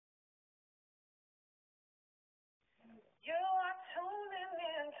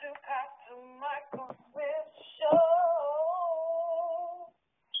to Pastor Michael Smith Show.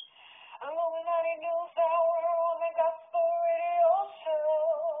 Illuminati News Hour on the Gospel Radio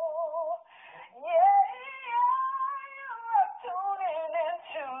Show. Yeah, you're tuning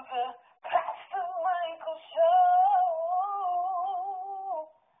into the Pastor Michael Show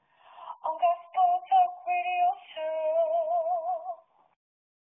on Gospel Talk Radio Show.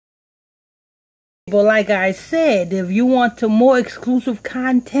 But like I said, if you want to more exclusive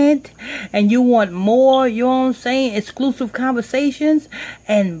content and you want more, you know what I'm saying, exclusive conversations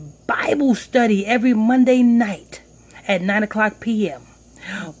and Bible study every Monday night at 9 o'clock p.m.,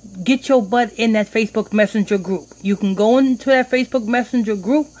 get your butt in that Facebook Messenger group. You can go into that Facebook Messenger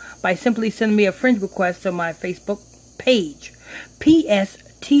group by simply sending me a friend request to my Facebook page.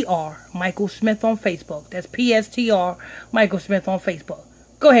 PSTR Michael Smith on Facebook. That's PSTR Michael Smith on Facebook.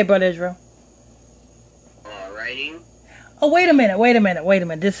 Go ahead, Brother Israel. Oh, wait a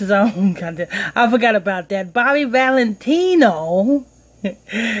minute. This is content. I forgot about that. Bobby Valentino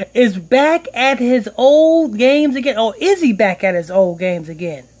is back at his old games again. Or is he back at his old games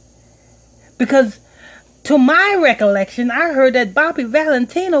again? Because to my recollection, I heard that Bobby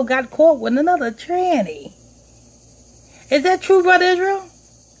Valentino got caught with another tranny. Is that true, Brother Israel?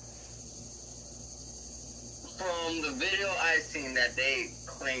 From the video I seen that they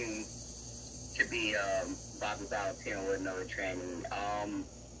claim to be Bobby Valentino with another tranny.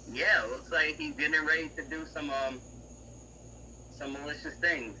 Yeah, it looks like he's getting ready to do some malicious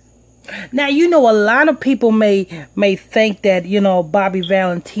things. Now, you know, a lot of people may think that, you know, Bobby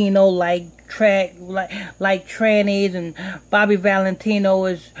Valentino like trannies, and Bobby Valentino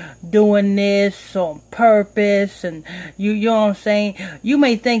is doing this on purpose, and you know what I'm saying? You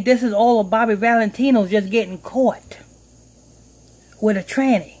may think this is all of Bobby Valentino just getting caught with a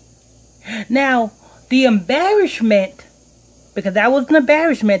tranny. Now, the embarrassment, because that was an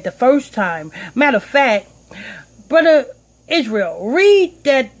embarrassment the first time. Matter of fact, Brother Israel, read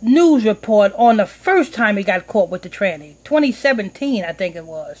that news report on the first time he got caught with the tranny. 2017, I think it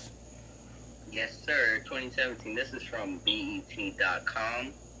was. Yes, sir. 2017. This is from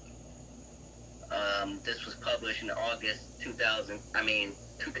BET.com. This was published in August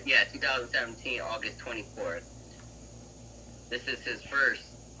 2017, August 24th. This is his first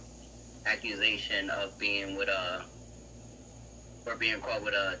accusation of being with being caught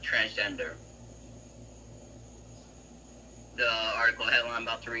with a transgender. The article headline I'm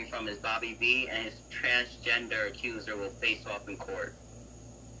about to read from is Bobby V and his transgender accuser will face off in court.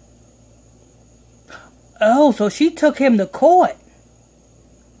 Oh, so she took him to court.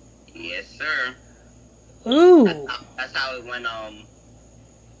 Yes, sir. Ooh. That's how it went.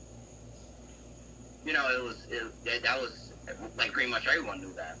 You know, that was like pretty much everyone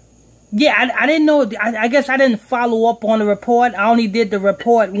knew that. Yeah, I didn't know. I guess I didn't follow up on the report. I only did the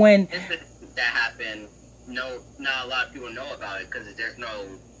report when that happened. No, not a lot of people know about it because there's no.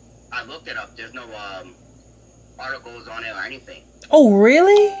 I looked it up. There's no articles on it or anything. Oh,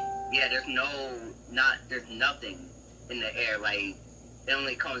 really? Yeah, there's nothing in the air. Like, it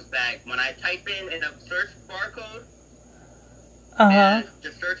only comes back when I type in a search barcode.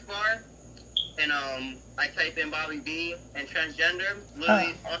 The search bar, and I type in Bobby V and transgender.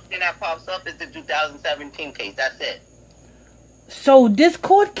 Literally, the only thing that pops up is the 2017 case. That's it. So this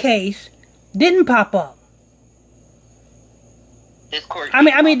court case didn't pop up. This court.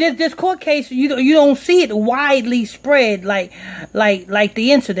 This court case, you don't see it widely spread like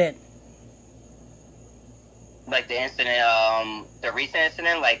the incident. Like the incident, the recent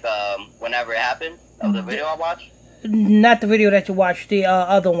incident, like whenever it happened, of the video I watched. Not the video that you watched, the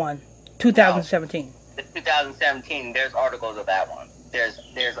other one, 2017. No, the 2017. There's articles of that one. There's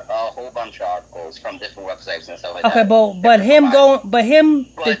a whole bunch of articles from different websites and stuff like that. Okay, but the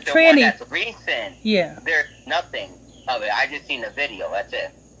tranny. One that's recent. Yeah. There's nothing of it. I just seen the video. That's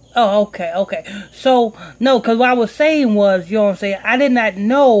it. Oh, okay. So no, because what I was saying was, you know what I'm saying, I did not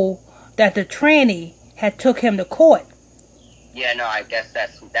know that the tranny had took him to court. Yeah, no, I guess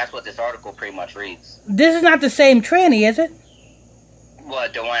that's what this article pretty much reads. This is not the same tranny, is it?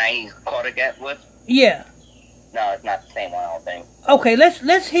 What, the one I he's caught again with? Yeah. No, it's not the same one, I don't think. Okay,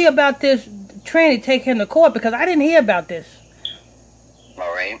 let's hear about this tranny take him to court, because I didn't hear about this.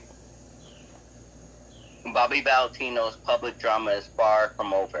 Alright. Bobby Valentino's public drama is far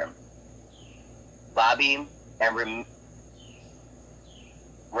from over. Bobby and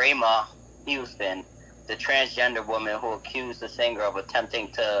Rayma Houston, the transgender woman who accused the singer of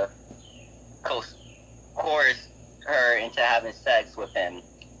attempting to coerce her into having sex with him,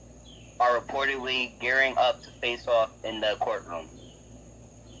 are reportedly gearing up to face off in the courtroom.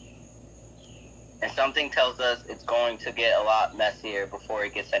 And something tells us it's going to get a lot messier before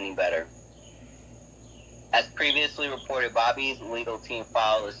it gets any better. As previously reported, Bobby's legal team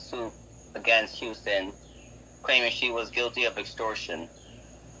filed a suit against Houston, claiming she was guilty of extortion.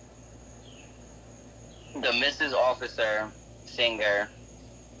 The Mrs. Officer singer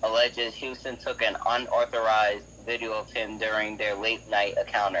alleges Houston took an unauthorized video of him during their late-night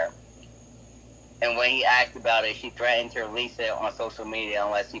encounter. And when he asked about it, she threatened to release it on social media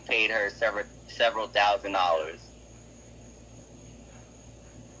unless he paid her several $1,000s.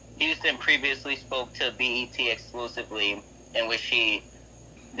 Houston previously spoke to BET exclusively, in which she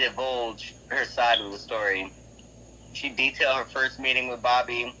divulged her side of the story. She detailed her first meeting with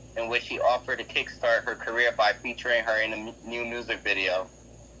Bobby, in which she offered to kickstart her career by featuring her in a new music video.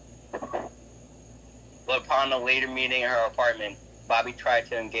 But upon a later meeting in her apartment, Bobby tried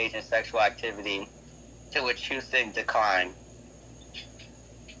to engage in sexual activity, to which Houston declined.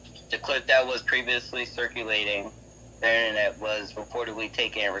 The clip that was previously circulating the internet was reportedly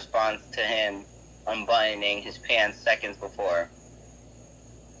taken in response to him unbuttoning his pants seconds before.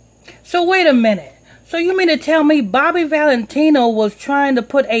 So wait a minute. So you mean to tell me Bobby Valentino was trying to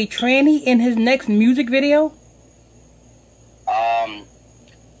put a tranny in his next music video?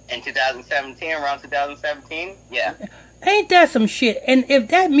 In 2017, around 2017, yeah. Ain't that some shit? And if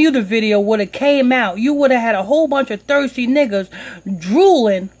that music video would have came out, you would have had a whole bunch of thirsty niggas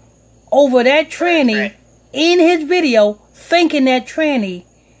drooling over that tranny in his video, thinking that tranny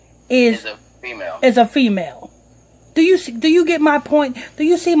is a female. Do you get my point? Do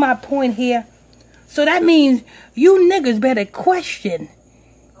you see my point here? So that means you niggas better question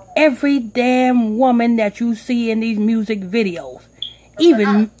every damn woman that you see in these music videos.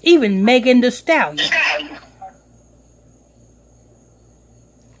 Even Megan Thee Stallion.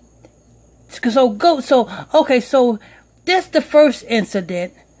 So that's the first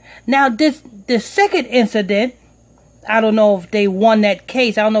incident. Now the second incident, I don't know if they won that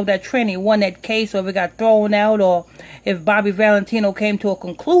case. I don't know if that tranny won that case or if it got thrown out or if Bobby Valentino came to a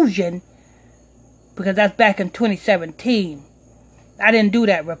conclusion, because that's back in 2017. I didn't do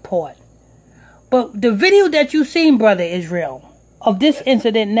that report. But the video that you seen, Brother Israel, of this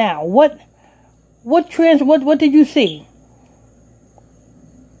incident now, what did you see?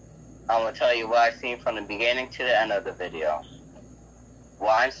 I'm gonna tell you what I've seen from the beginning to the end of the video.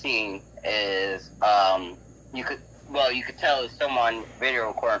 What I'm seeing is you could tell it's someone video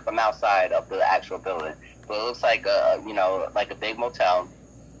recording from outside of the actual building. But it looks like like a big motel.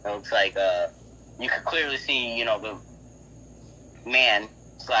 It looks like you could clearly see, the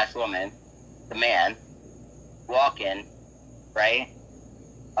man/woman, the man walking, right?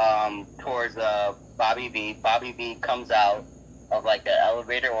 Towards Bobby V. Bobby V comes out of like an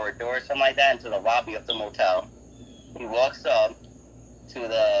elevator or a door or something like that into the lobby of the motel. He walks up to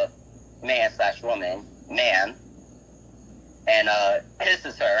the man/woman, and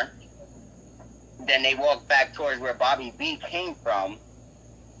kisses her. Then they walk back towards where Bobby V came from,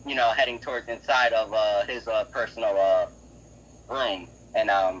 heading towards inside of his personal room. And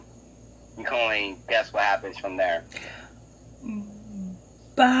you can only guess what happens from there.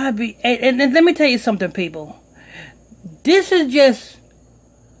 Bobby, and let me tell you something, people. This is just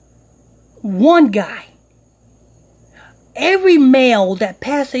one guy. Every male that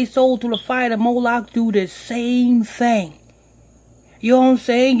pass their soul through the fire to Moloch do the same thing. You know what I'm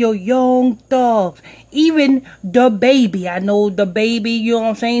saying? Your young thugs. Even the baby. I know the baby, you know what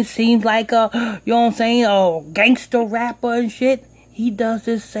I'm saying, seems like a gangster rapper and shit. He does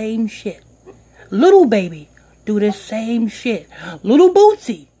the same shit. Little baby do the same shit. Little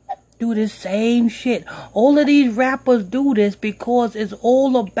Bootsy do the same shit. All of these rappers do this because it's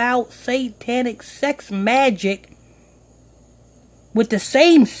all about satanic sex magic with the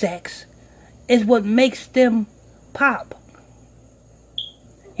same sex is what makes them pop.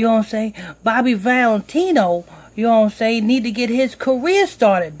 You know what I'm saying? Bobby Valentino, you know what I'm saying, need to get his career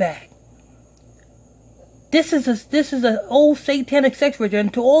started back. This is an old satanic sex ritual.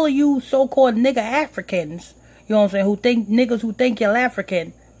 And to all of you so-called nigger Africans, you know what I'm saying, niggas who think you're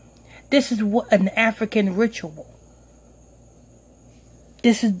African, this is what an African ritual.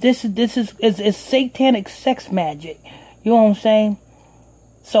 This is satanic sex magic. You know what I'm saying?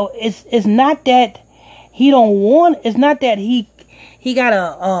 So it's not that he don't want. It's not that he got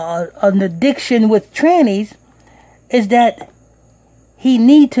an addiction with trannies. Is that he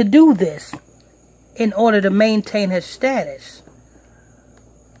need to do this in order to maintain his status.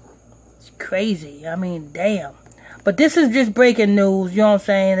 It's crazy. I mean, damn. But this is just breaking news, you know what I'm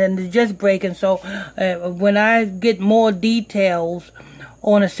saying? And it's just breaking. So when I get more details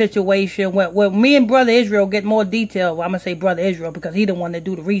on a situation, when me and Brother Israel get more details, well, I'm going to say Brother Israel because he the one that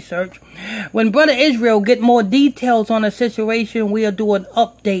do the research. When Brother Israel get more details on a situation, we'll do an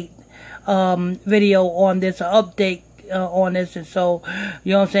update video on this, an update on this. And so,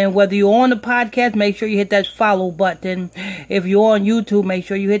 you know what I'm saying, whether you're on the podcast, make sure you hit that follow button. If you're on YouTube, make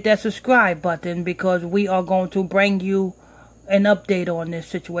sure you hit that subscribe button, because we are going to bring you an update on this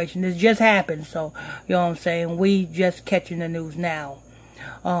situation. This just happened, so you know what I'm saying, we just catching the news now.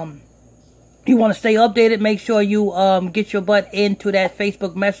 You want to stay updated, make sure you get your butt into that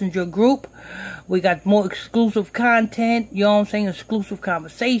Facebook Messenger group. We got more exclusive content, you know what I'm saying, exclusive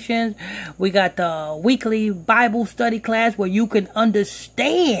conversations. We got the weekly Bible study class where you can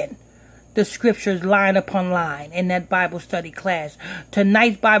understand the scriptures line upon line in that Bible study class.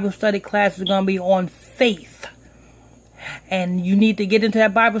 Tonight's Bible study class is going to be on faith. And you need to get into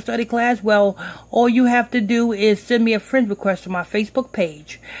that Bible study class. Well, all you have to do is send me a friend request to my Facebook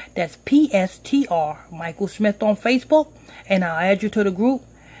page. That's PSTR Michael Smith on Facebook, and I'll add you to the group.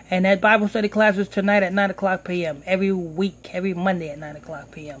 And that Bible study class is tonight at 9 o'clock p.m. Every week, every Monday at 9 o'clock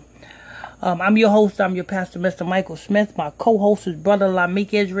p.m. I'm your host. I'm your pastor, Mr. Michael Smith. My co-host is Brother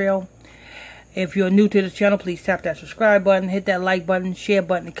Lamik Israel. If you're new to this channel, please tap that subscribe button, hit that like button, share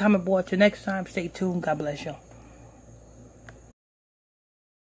button, and comment board. Till next time, stay tuned. God bless you.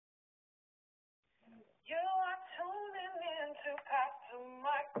 You are tuning in to Pastor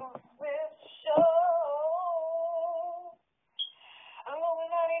Michael.